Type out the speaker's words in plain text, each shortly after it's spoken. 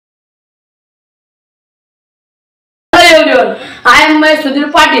everyone, I am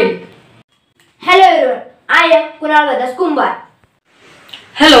Sudhir Patil. Hello everyone, I am Kunal Kumbhar.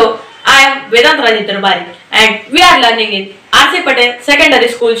 Hello, I am Vedant Rajendra Bari and we are learning in R.C.Patel Secondary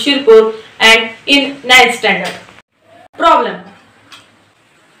School Shirpur and in 9th standard. Problem.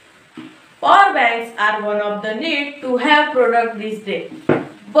 Power banks are one of the need to have product these days.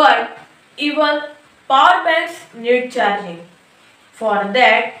 But even power banks need charging. For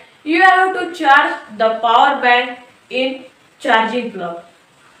that, you have to charge the power bank in charging plug.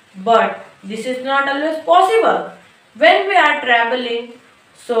 But this is not always possible when we are traveling.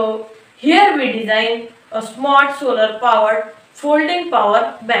 So here we design a smart solar powered folding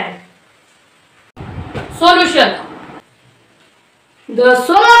power bank. Solution. The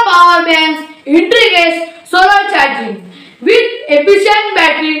solar power banks integrates solar charging with efficient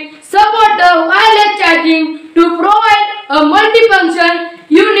battery support the wireless charging to provide a multifunction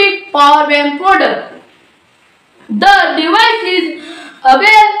unique power bank product. The device is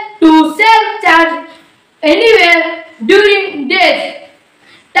able to self-charge anywhere during days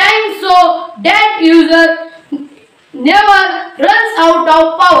time so that user never runs out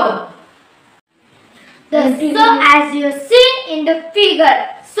of power. So as you see in the figure,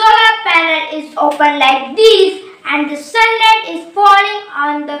 solar panel is open like this and the sunlight is falling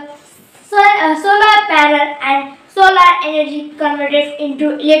on the solar panel and solar energy converted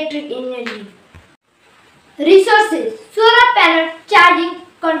into electric energy. Resources: solar panel, charging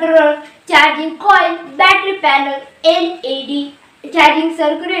controller, charging coil, battery panel, LED, charging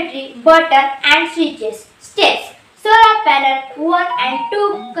circuitry, button and switches. Steps: solar panel 1 and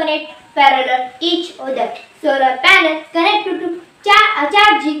 2 connect parallel each other. Solar panel connected to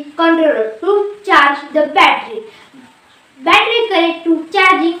charging controller to charge the battery. Battery connect to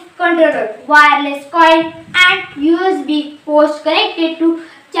charging controller. Wireless coil and USB ports connected to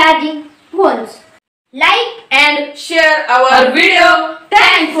charging phones. Like And share our video.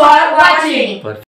 Thanks for watching.